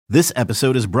This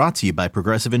episode is brought to you by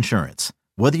Progressive Insurance.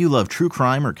 Whether you love true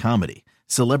crime or comedy,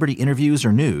 celebrity interviews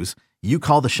or news, you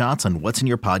call the shots on what's in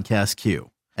your podcast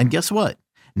queue. And guess what?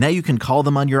 Now you can call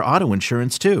them on your auto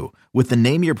insurance too with the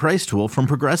Name Your Price tool from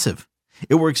Progressive.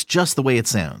 It works just the way it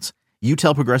sounds. You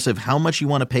tell Progressive how much you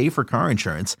want to pay for car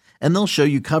insurance, and they'll show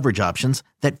you coverage options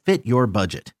that fit your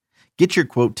budget. Get your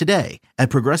quote today at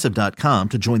Progressive.com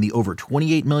to join the over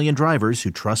 28 million drivers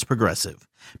who trust Progressive.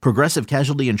 Progressive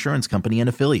Casualty Insurance Company and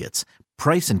Affiliates.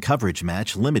 Price and coverage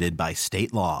match limited by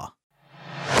state law.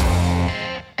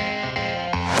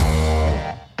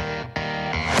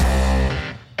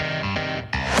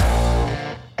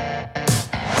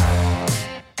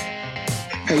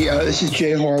 Hey, this is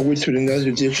Jay Horowitz with another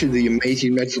edition of the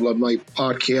Amazing Mets Alumni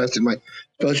Podcast, and my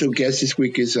special guest this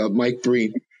week is Mike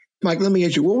Breen. Mike, let me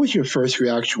ask you, what was your first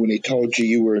reaction when they told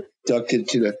you were inducted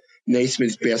to the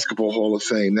Naismith Basketball Hall of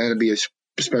Fame? That'd be a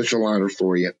special honor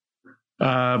for you.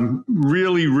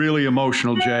 Really, really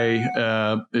emotional, Jay.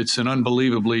 It's an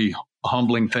unbelievably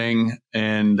humbling thing,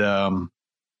 and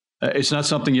it's not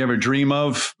something you ever dream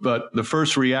of, but the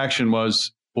first reaction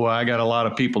was, boy, I got a lot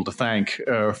of people to thank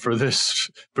for this,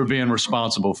 for being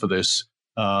responsible for this.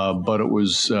 But it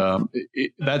was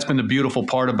that's been the beautiful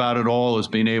part about it all, is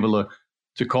being able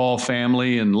to call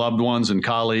family and loved ones and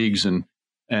colleagues and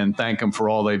thank them for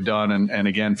all they've done, and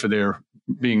again for their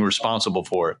being responsible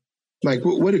for it. Mike,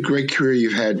 what a great career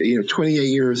you've had. 28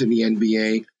 years in the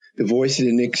NBA, the voice of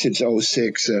the Knicks since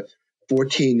 2006,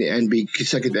 14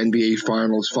 consecutive NBA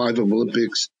Finals, 5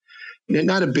 Olympics.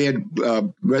 Not a bad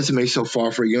resume so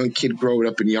far for a young kid growing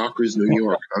up in Yonkers, New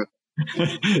York. Huh?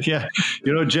 Yeah,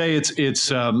 Jay,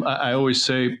 it's. I always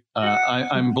say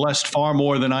I'm blessed far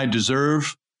more than I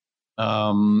deserve.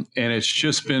 And it's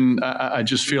just been, I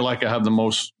just feel like I have the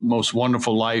most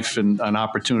wonderful life and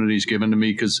opportunities given to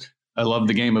me because I love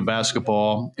the game of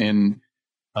basketball. And,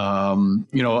 I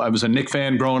was a Knick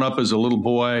fan growing up as a little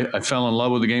boy. I fell in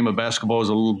love with the game of basketball as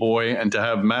a little boy, and to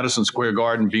have Madison Square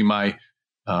Garden be my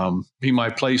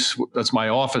place, that's my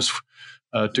office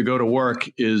to go to work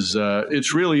is,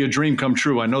 it's really a dream come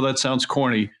true. I know that sounds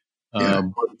corny, but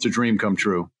it's a dream come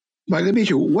true. Mike, let me ask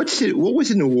you, what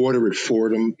was in the water at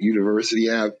Fordham University?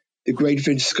 You have the great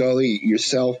Vince Scully,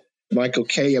 yourself, Michael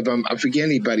Kay. I forget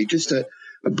anybody. Just a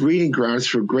breeding grounds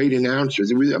for great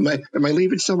announcers. Am I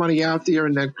leaving somebody out there?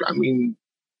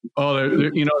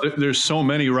 There's so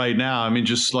many right now. I mean,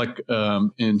 just like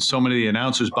in so many of the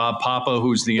announcers, Bob Papa,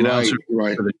 who's the announcer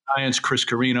for the Giants, Chris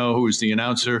Carino, who's the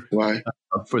announcer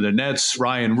for the Nets,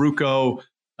 Ryan Rucco.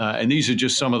 And these are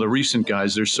just some of the recent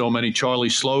guys. There's so many. Charlie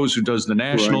Slows, who does the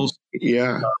Nationals. Right.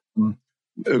 Yeah.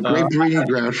 A great breeding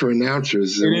ground for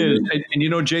announcers. It is.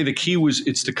 And Jay, the key was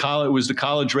it was the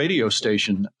college radio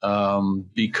station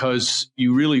because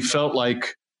you really felt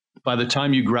like by the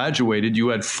time you graduated, you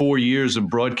had 4 years of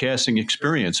broadcasting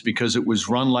experience because it was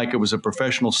run like it was a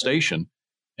professional station.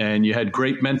 And you had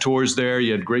great mentors there.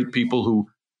 You had great people who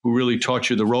really taught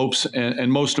you the ropes.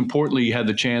 And most importantly, you had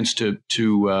the chance to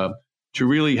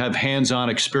really have hands-on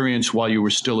experience while you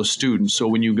were still a student. So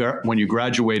when you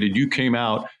graduated, you came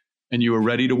out and you were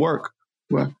ready to work.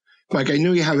 Well, Mike, I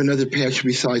know you have another passion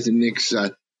besides the Knicks.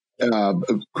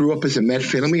 Grew up as a Met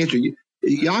fan. Let me ask you,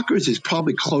 Yonkers is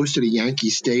probably closer to Yankee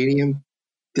Stadium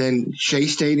than Shea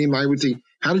Stadium, I would think.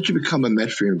 How did you become a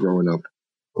Met fan growing up?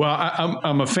 Well,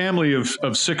 I'm a family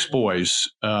of 6 boys.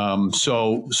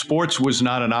 So sports was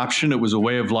not an option. It was a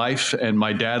way of life. And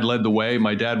my dad led the way.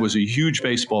 My dad was a huge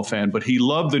baseball fan, but he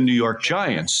loved the New York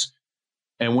Giants.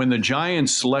 And when the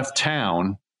Giants left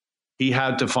town, he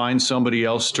had to find somebody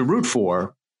else to root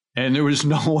for. And there was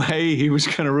no way he was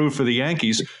going to root for the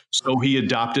Yankees. So he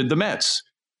adopted the Mets.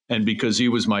 And because he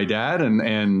was my dad and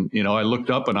I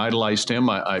looked up and idolized him,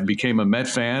 I became a Met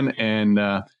fan. And,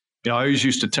 I always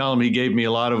used to tell him he gave me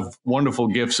a lot of wonderful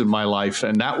gifts in my life,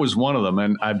 and that was one of them.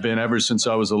 And I've been ever since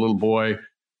I was a little boy,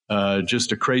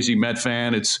 just a crazy Met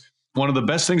fan. It's one of the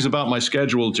best things about my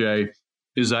schedule, Jay,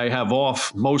 is I have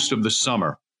off most of the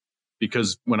summer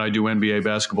because when I do NBA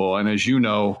basketball, and as you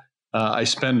know, I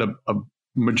spend a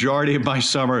majority of my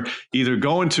summer either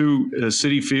going to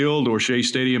Citi Field or Shea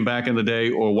Stadium back in the day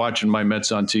or watching my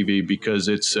Mets on TV because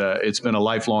it's been a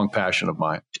lifelong passion of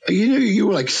mine. You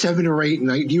were like 7 or 8.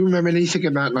 Do you remember anything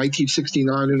about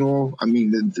 1969 and all? I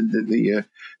mean,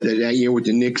 that year with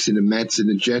the Knicks and the Mets and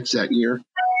the Jets that year?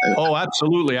 Oh,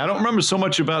 absolutely. I don't remember so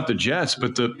much about the Jets,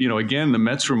 but again, the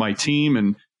Mets were my team,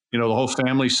 and the whole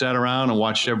family sat around and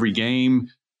watched every game.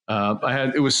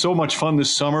 It was so much fun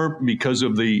this summer because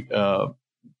of the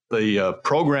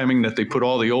programming that they put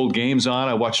all the old games on.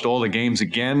 I watched all the games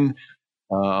again.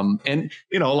 And,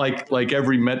 like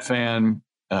every Met fan,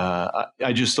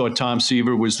 I just thought Tom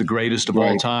Seaver was the greatest of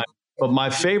all time. But my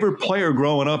favorite player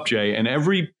growing up, Jay, and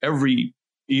every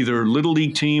either Little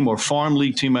League team or Farm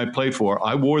League team I played for,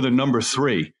 I wore the number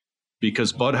 3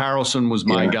 because Bud Harrelson was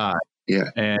my guy. Yeah.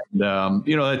 And,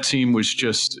 that team was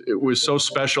it was so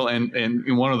special.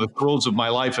 And one of the thrills of my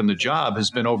life and the job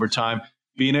has been over time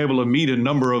being able to meet a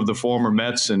number of the former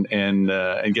Mets and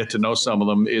get to know some of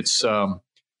them. It's,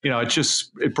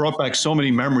 it brought back so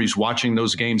many memories watching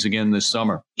those games again this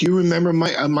summer. Do you remember,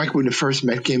 Mike, when the first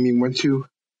Met game you went to?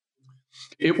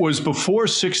 It was before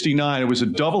 '69. It was a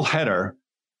doubleheader.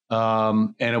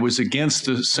 And it was against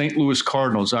the St. Louis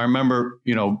Cardinals. I remember,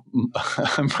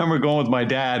 I remember going with my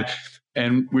dad,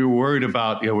 and we were worried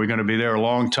about, we're going to be there a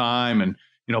long time. And,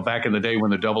 back in the day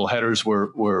when the double headers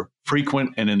were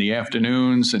frequent and in the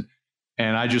afternoons,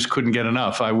 and I just couldn't get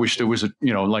enough. I wish there was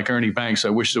like Ernie Banks, I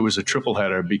wish there was a triple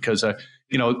header because,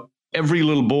 every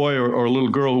little boy or little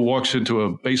girl who walks into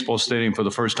a baseball stadium for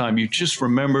the first time, you just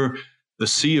remember the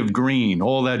sea of green,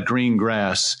 all that green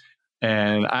grass.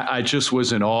 And I just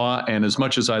was in awe. And as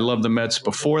much as I loved the Mets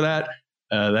before that,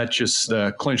 that just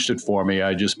clinched it for me.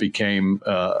 I just became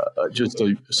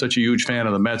such a huge fan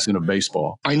of the Mets and of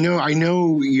baseball. I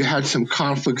know you had some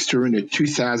conflicts during the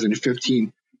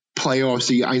 2015 playoffs.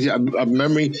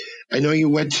 I know you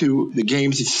went to the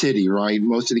games at City, right?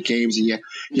 Most of the games, and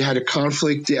you had a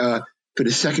conflict for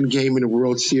the second game in the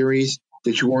World Series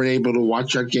that you weren't able to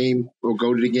watch that game or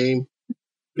go to the game.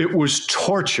 It was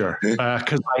torture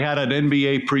because I had an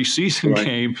NBA preseason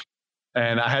game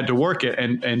and I had to work it.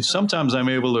 And sometimes I'm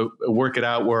able to work it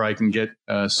out where I can get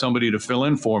somebody to fill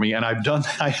in for me. And I've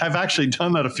actually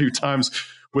done that a few times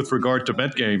with regard to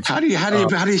Met games. How do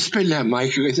you spin that,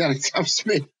 Mike? Is that a tough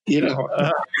spin? You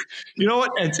know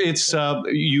what? It's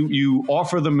you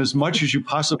offer them as much as you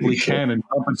possibly can in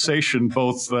compensation,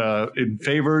 both in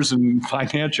favors and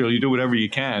financial. You do whatever you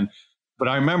can. But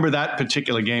I remember that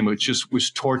particular game. It just was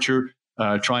torture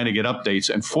trying to get updates.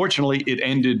 And fortunately, it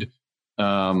ended.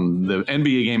 The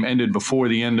NBA game ended before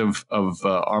the end of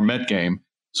our Met game.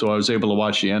 So I was able to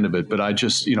watch the end of it. But I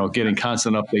just, getting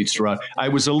constant updates throughout. I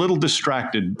was a little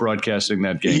distracted broadcasting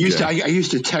that game. I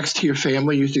used to text to your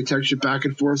family. You used to text you back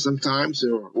and forth sometimes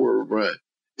or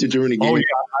during the game. Oh, yeah.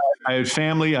 I had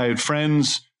family. I had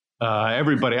friends.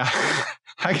 Everybody.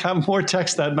 I got more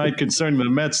text that night concerning the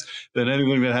Mets than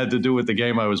anything that had to do with the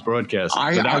game I was broadcasting.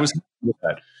 I was with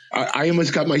that. I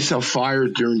almost got myself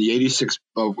fired during the '86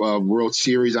 World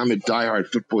Series. I'm a diehard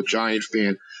football Giant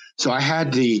fan, so I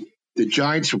had the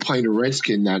Giants were playing the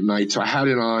Redskins that night, so I had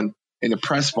it on in the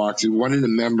press box, and one of the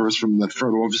members from the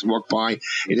front office walked by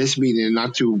in this meeting in a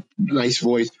not too nice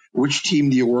voice. Which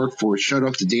team do you work for? Shut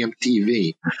off the damn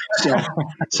TV.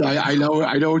 So I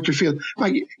know what you feel.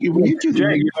 Like when you do, Jay,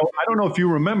 I don't know if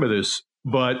you remember this,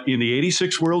 but in the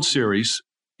 '86 World Series,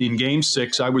 in Game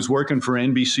 6, I was working for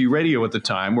NBC Radio at the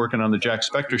time, working on the Jack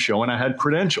Spector show, and I had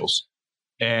credentials.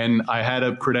 And I had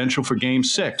a credential for Game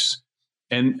 6.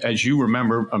 And as you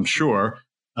remember, I'm sure,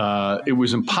 it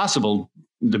was impossible,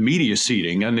 the media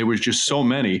seating, and there was just so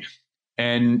many.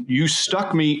 And you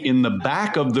stuck me in the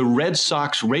back of the Red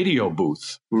Sox radio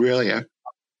booth. Really? Yeah.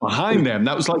 Behind them.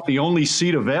 That was like the only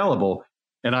seat available.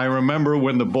 And I remember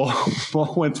when the ball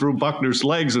went through Buckner's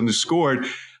legs and they scored,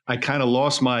 I kind of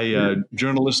lost my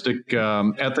journalistic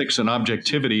ethics and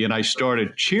objectivity, and I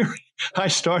started cheering. I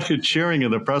started cheering in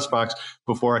the press box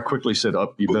before I quickly said,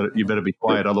 "Oh, you better be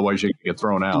quiet, otherwise you can get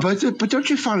thrown out." But don't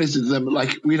you find is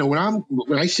like when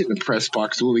I sit in the press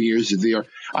box all the years there,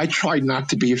 I tried not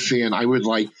to be a fan. I would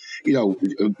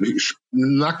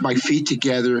knock my feet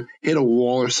together, hit a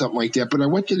wall or something like that. But I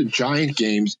went to the Giant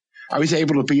games. I was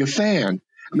able to be a fan.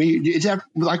 I mean, is that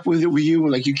like with you?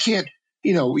 Like you can't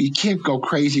go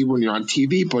crazy when you're on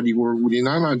TV, but when you're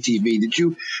not on TV. Did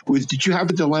you have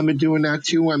a dilemma doing that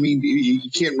too? I mean,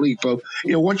 you can't really both.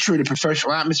 Once you're in a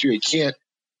professional atmosphere, you can't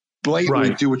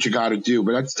blatantly do what you got to do.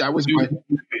 But that was my.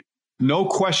 No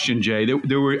question, Jay.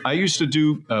 I used to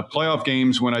do playoff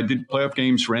games when I did playoff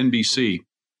games for NBC,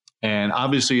 and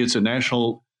obviously it's a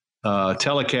national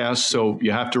telecast, so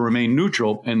you have to remain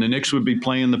neutral. And the Knicks would be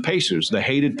playing the Pacers, the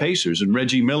hated Pacers, and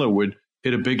Reggie Miller would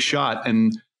hit a big shot,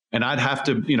 and I'd have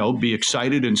to, be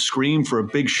excited and scream for a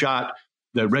big shot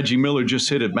that Reggie Miller just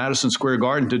hit at Madison Square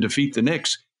Garden to defeat the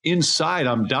Knicks. Inside,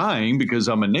 I'm dying because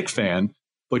I'm a Knicks fan,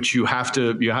 but you have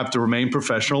to remain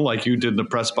professional like you did in the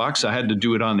press box. I had to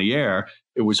do it on the air.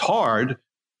 It was hard,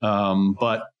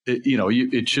 but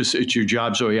it's your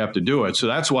job, so you have to do it. So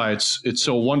that's why it's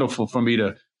so wonderful for me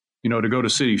to go to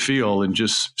Citi Field and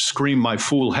just scream my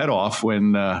fool head off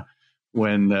when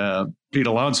Pete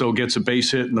Alonso gets a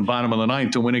base hit in the bottom of the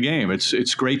ninth to win a game.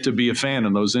 It's great to be a fan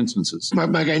in those instances.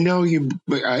 Mike, I know you.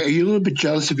 Are you a little bit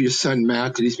jealous of your son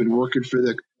Matt that he's been working for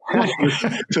the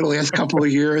last couple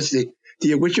of years? Do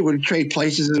you wish you would trade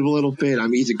places a little bit? I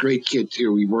mean, he's a great kid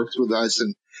too. He works with us,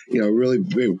 and really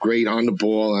great on the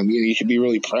ball. I mean, he should be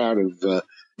really proud of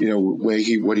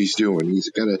what he's doing. He's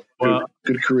got a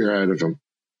good career out of him.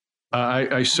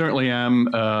 I certainly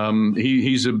am.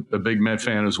 He's a big Met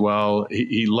fan as well.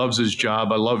 He loves his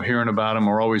job. I love hearing about him.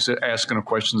 We're always asking him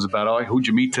questions about, who'd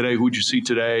you meet today? Who'd you see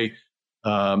today?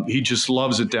 He just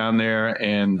loves it down there,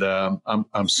 and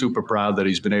I'm super proud that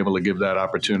he's been able to give that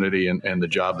opportunity and the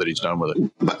job that he's done with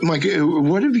it. Mike,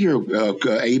 what of your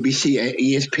ABC,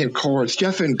 ESPN cards?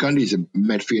 Jeff Van Gundy's a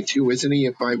Met fan too, isn't he?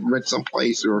 If I read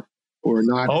someplace or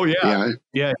not. Oh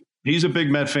yeah. He's a big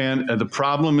Met fan. The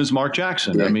problem is Mark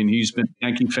Jackson. Yeah. I mean, he's been a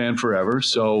Yankee fan forever,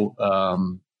 so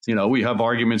we have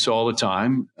arguments all the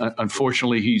time.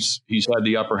 Unfortunately, he's had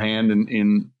the upper hand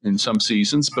in some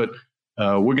seasons, but.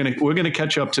 We're gonna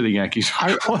catch up to the Yankees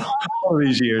all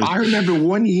these years. I remember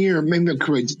one year, maybe I'm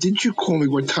correct. Didn't you call me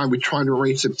one time? We're trying to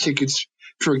arrange some tickets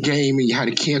for a game, and you had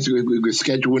to cancel. The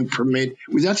schedule wouldn't permit.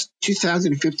 Was that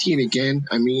 2015 again?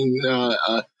 I mean,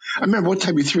 I remember one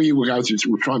time you three guys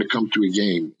were trying to come to a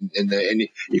game, and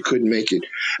you couldn't make it.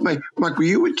 Mike, were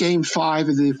you at Game 5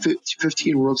 of the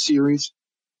 15 World Series?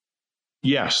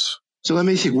 Yes. So let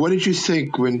me see. What did you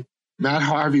think when Matt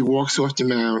Harvey walks off the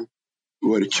mound?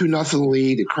 With a 2-0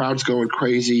 lead, the crowd's going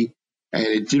crazy, and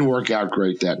it didn't work out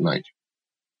great that night.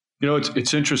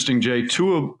 It's interesting, Jay.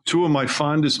 Two of my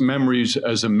fondest memories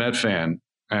as a Met fan,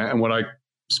 and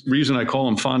reason I call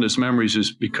them fondest memories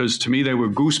is because to me they were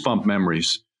goosebump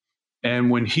memories. And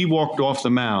when he walked off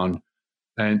the mound,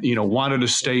 and wanted to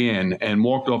stay in, and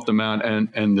walked off the mound,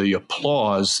 and the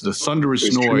applause, the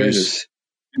thunderous noise,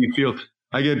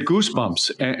 I get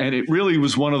goosebumps, and it really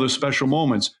was one of the special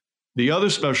moments. The other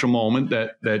special moment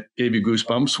that gave you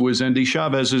goosebumps was Endy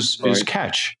Chavez's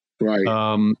catch. Right.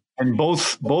 And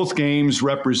both games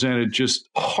represented just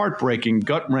heartbreaking,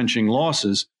 gut-wrenching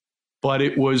losses. But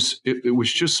it was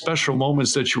just special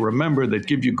moments that you remember that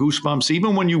give you goosebumps,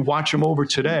 even when you watch them over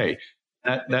today.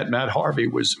 That Matt Harvey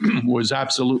was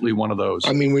absolutely one of those.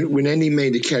 I mean, when Endy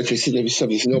made the catch, I said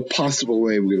there's no possible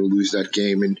way we're going to lose that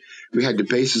game. And we had the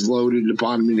bases loaded at the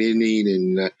bottom of the inning.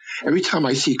 And every time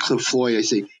I see Cliff Floyd, I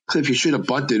say, Cliff, you should have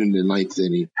bunted in the ninth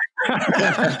inning.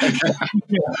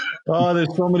 Oh,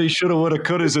 there's so many shoulda, woulda,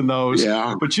 couldas in those.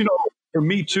 Yeah. But, for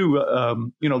me too,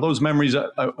 those memories,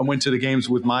 I went to the games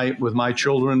with my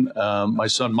children, my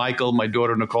son Michael, my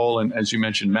daughter Nicole, and as you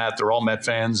mentioned, Matt, they're all Met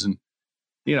fans. And,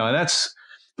 and that's,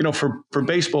 for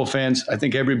baseball fans, I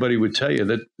think everybody would tell you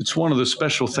that it's one of the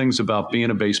special things about being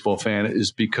a baseball fan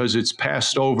is because it's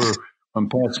passed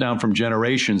down from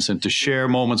generations, and to share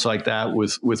moments like that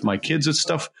with my kids, it's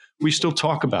stuff we still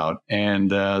talk about. And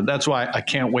that's why I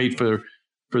can't wait for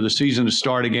the season to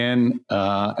start again.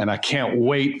 And I can't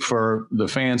wait for the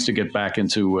fans to get back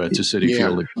into Citi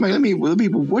Field. Mike,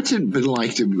 what's it been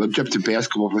like to jump to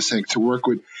basketball for a second, to work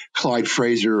with Clyde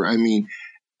Frazier? I mean,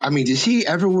 does he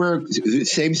ever wear the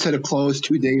same set of clothes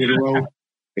 2 days in a row?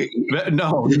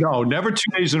 No, never 2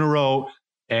 days in a row.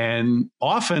 And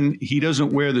often he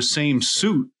doesn't wear the same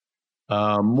suit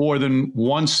more than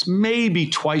once, maybe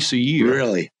twice a year.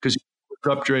 Really? Because he's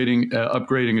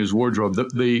upgrading his wardrobe.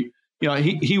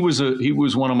 He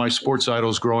was one of my sports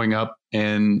idols growing up.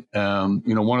 And,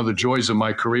 one of the joys of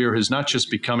my career is not just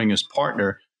becoming his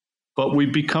partner, but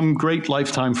we've become great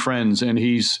lifetime friends, and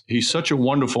he's such a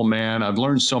wonderful man. I've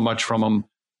learned so much from him.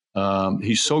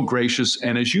 He's so gracious,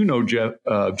 and as you know,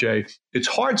 Jay, it's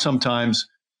hard sometimes.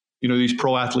 These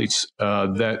pro athletes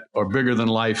that are bigger than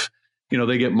life.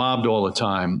 They get mobbed all the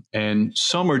time, and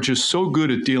some are just so good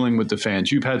at dealing with the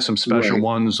fans. You've had some special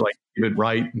ones like David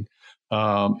Wright,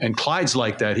 and Clyde's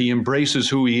like that. He embraces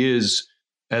who he is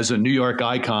as a New York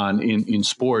icon in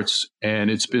sports.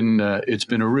 And it's been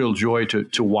a real joy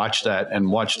to watch that and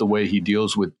watch the way he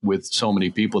deals with so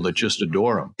many people that just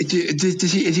adore him. Is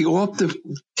he off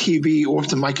the TV, off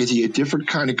the mic? Is he a different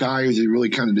kind of guy, or is he really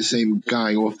kind of the same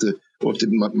guy off the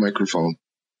microphone?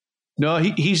 No,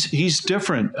 he's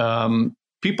different.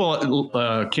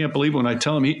 People can't believe when I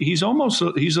tell him he's a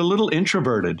little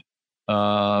introverted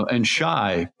and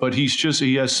shy, but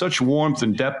he has such warmth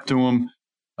and depth to him.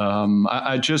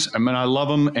 I love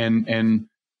him, and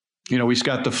he's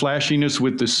got the flashiness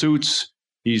with the suits.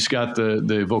 He's got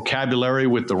the vocabulary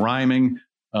with the rhyming,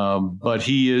 but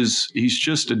he's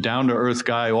just a down to earth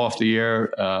guy off the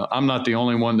air. I'm not the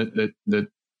only one that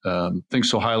thinks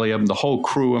so highly of him. The whole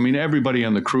crew, everybody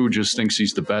on the crew just thinks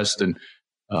he's the best, and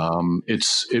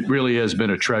It really has been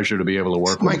a treasure to be able to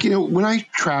work Mike, with. when I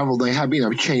traveled,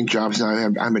 I've changed jobs now.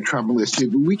 I'm a travelist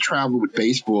too, but we travel with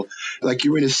baseball. Like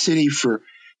you're in a city for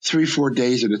 3-4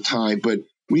 days at a time. But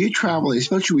when you travel,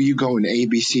 especially when you go in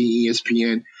ABC,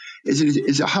 ESPN, is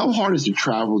it how hard is it to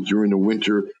travel during the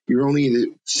winter? You're only in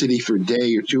the city for a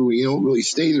day or two. You don't really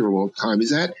stay there a long time. Is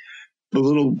that a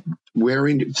little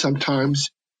wearing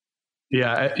sometimes?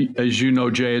 Yeah, as you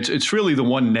know, Jay, it's really the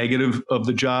one negative of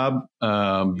the job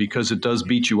because it does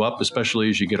beat you up, especially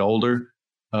as you get older.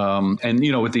 And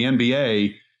with the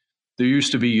NBA, there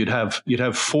used to be you'd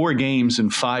have 4 games in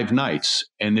 5 nights,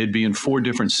 and they'd be in 4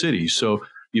 different cities. So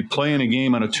you'd play in a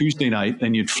game on a Tuesday night,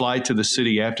 then you'd fly to the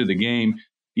city after the game.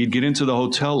 You'd get into the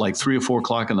hotel like 3 or 4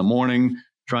 o'clock in the morning,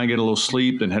 try and get a little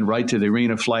sleep, then head right to the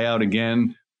arena, fly out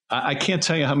again. I can't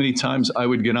tell you how many times I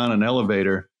would get on an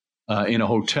elevator in a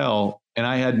hotel, and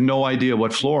I had no idea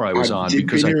what floor I was on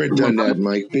because been here and done that,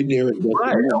 Mike. Been here and done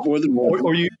that.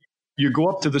 Or you go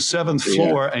up to the 7th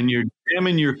floor and you're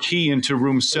jamming your key into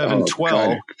room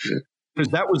 712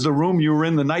 because that was the room you were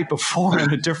in the night before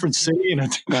in a different city,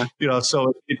 and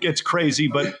so it gets crazy.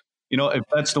 But if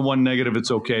that's the one negative,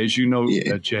 it's okay. As you know,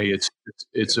 Jay,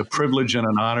 it's a privilege and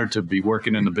an honor to be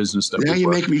working in the business that now we you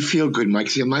work. Make me feel good, Mike.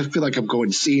 See, I feel like I'm going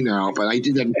to see now, but I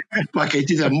did that. Mike, I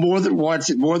did that more than once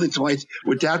and more than twice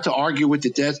without to argue with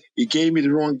the desk. He gave me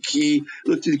the wrong key.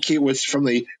 Looked at the key, it was from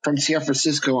San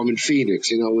Francisco. I'm in Phoenix.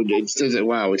 It says it.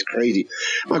 Wow, it's crazy.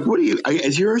 Mike,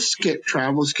 has your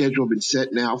travel schedule been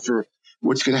set now for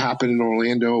what's going to happen in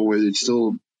Orlando, or is it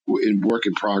still in work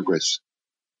in progress?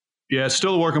 Yeah, it's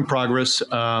still a work in progress.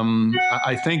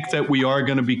 I think that we are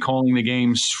going to be calling the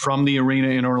games from the arena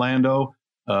in Orlando.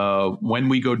 When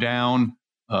we go down,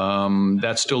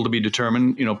 that's still to be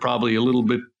determined, probably a little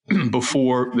bit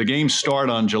before the games start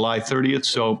on July 30th.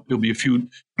 So it'll be a few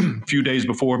days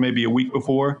before, maybe a week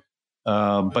before.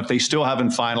 But they still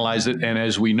haven't finalized it. And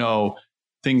as we know,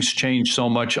 things change so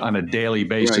much on a daily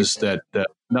basis that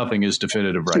nothing is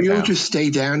definitive right now. So you'll just stay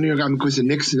down there? Because the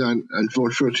Knicks are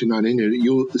unfortunately not in there.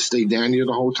 You'll stay down there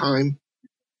the whole time?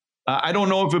 I don't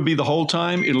know if it'll be the whole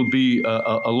time. It'll be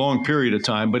a long period of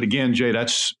time. But again, Jay,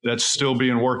 that's still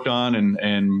being worked on,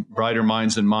 and brighter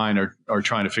minds than mine are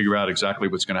trying to figure out exactly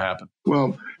what's going to happen.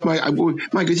 Well,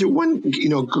 Mike, is it one,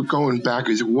 going back,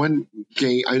 is it one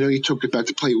game? I know you talked about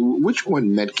the play. Which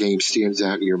one Met game stands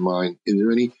out in your mind? Is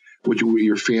there any,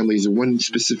 your family, is there one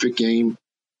specific game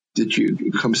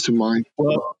that comes to mind?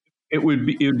 Well, it would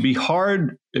be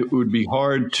hard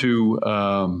to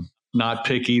not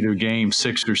pick either game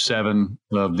 6 or 7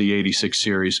 of the 86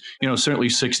 series. Certainly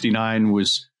 69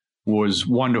 was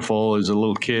wonderful as a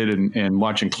little kid and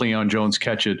watching Cleon Jones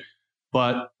catch it.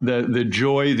 But the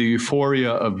joy, the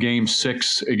euphoria of game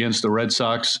 6 against the Red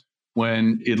Sox,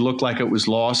 when it looked like it was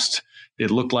lost, it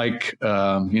looked like,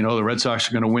 the Red Sox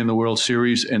are going to win the World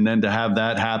Series, and then to have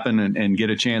that happen and get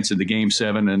a chance at the game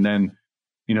 7, and then,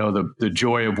 the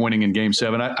joy of winning in game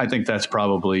 7, I think that's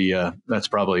probably up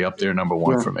there number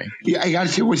 1 for me. Yeah, I got to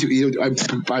say,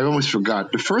 I almost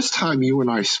forgot. The first time you and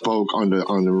I spoke on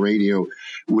the radio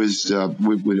was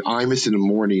with Imus in the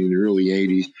morning in the early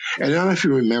 80s. And I don't know if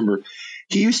you remember,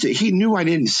 he knew I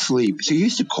didn't sleep. So he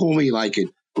used to call me right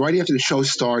after the show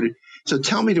started. So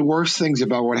tell me the worst things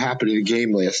about what happened in the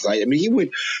game last night. I mean, he would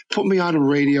put me on the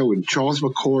radio, and Charles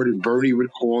McCord and Bernie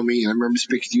would call me. I remember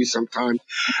speaking to you sometimes.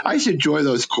 I used to enjoy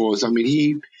those calls. I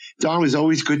mean, Don was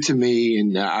always good to me,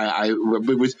 and I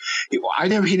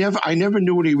never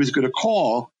knew what he was going to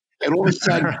call. And all of a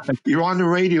sudden, you're on the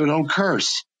radio, don't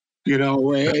curse, And,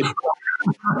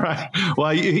 right.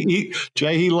 Well,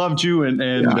 Jay, he loved you, and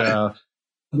the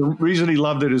reason he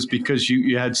loved it is because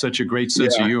you had such a great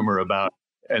sense of humor about it.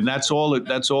 And that's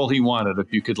all he wanted.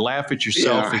 If you could laugh at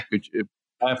yourself, if you could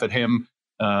laugh at him,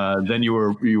 then you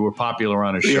were popular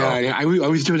on a show. Yeah, I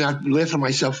was doing that, laughing at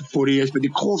myself for 40 years. But the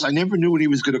calls, I never knew what he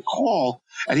was going to call.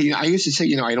 And I used to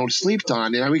say, I don't sleep,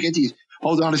 Don. And I would get these,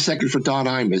 hold on a second for Don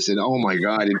Imus. And oh my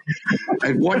God.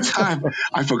 And one time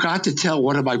I forgot to tell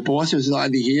one of my bosses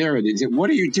on the air, and he said, "What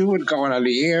are you doing going on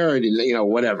the air?" And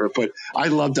whatever. But I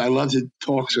loved the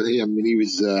talks with him, and he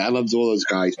was I loved all those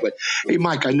guys. But hey,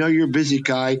 Mike, I know you're a busy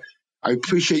guy. I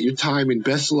appreciate your time, and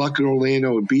best of luck in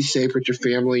Orlando, and be safe with your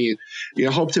family. And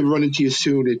I hope to run into you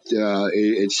soon at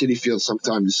Citi Field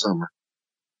sometime this summer.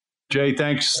 Jay,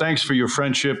 thanks for your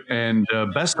friendship, and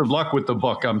best of luck with the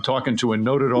book. I'm talking to a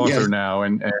noted author now,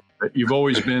 and your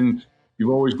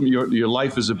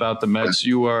life is about the Mets.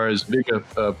 You are as big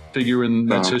a figure in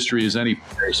Mets history as any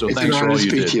player. So thanks for all you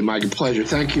did. It's an honor to speak to you, Mike. A pleasure.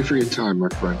 Thank you for your time, my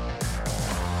friend.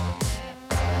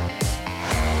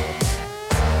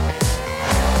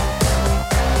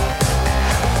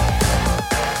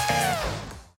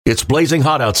 It's blazing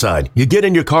hot outside. You get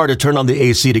in your car to turn on the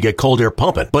AC to get cold air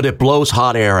pumping, but it blows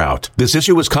hot air out. This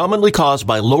issue is commonly caused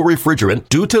by low refrigerant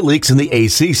due to leaks in the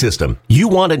AC system. You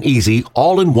want an easy,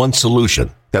 all-in-one solution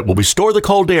that will restore the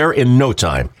cold air in no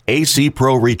time. AC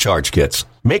Pro Recharge Kits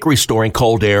make restoring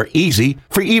cold air easy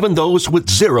for even those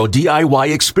with zero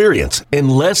DIY experience in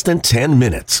less than 10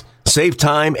 minutes. Save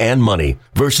time and money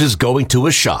versus going to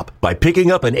a shop by picking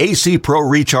up an AC Pro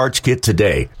Recharge Kit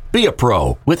today. Be a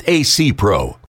pro with AC Pro.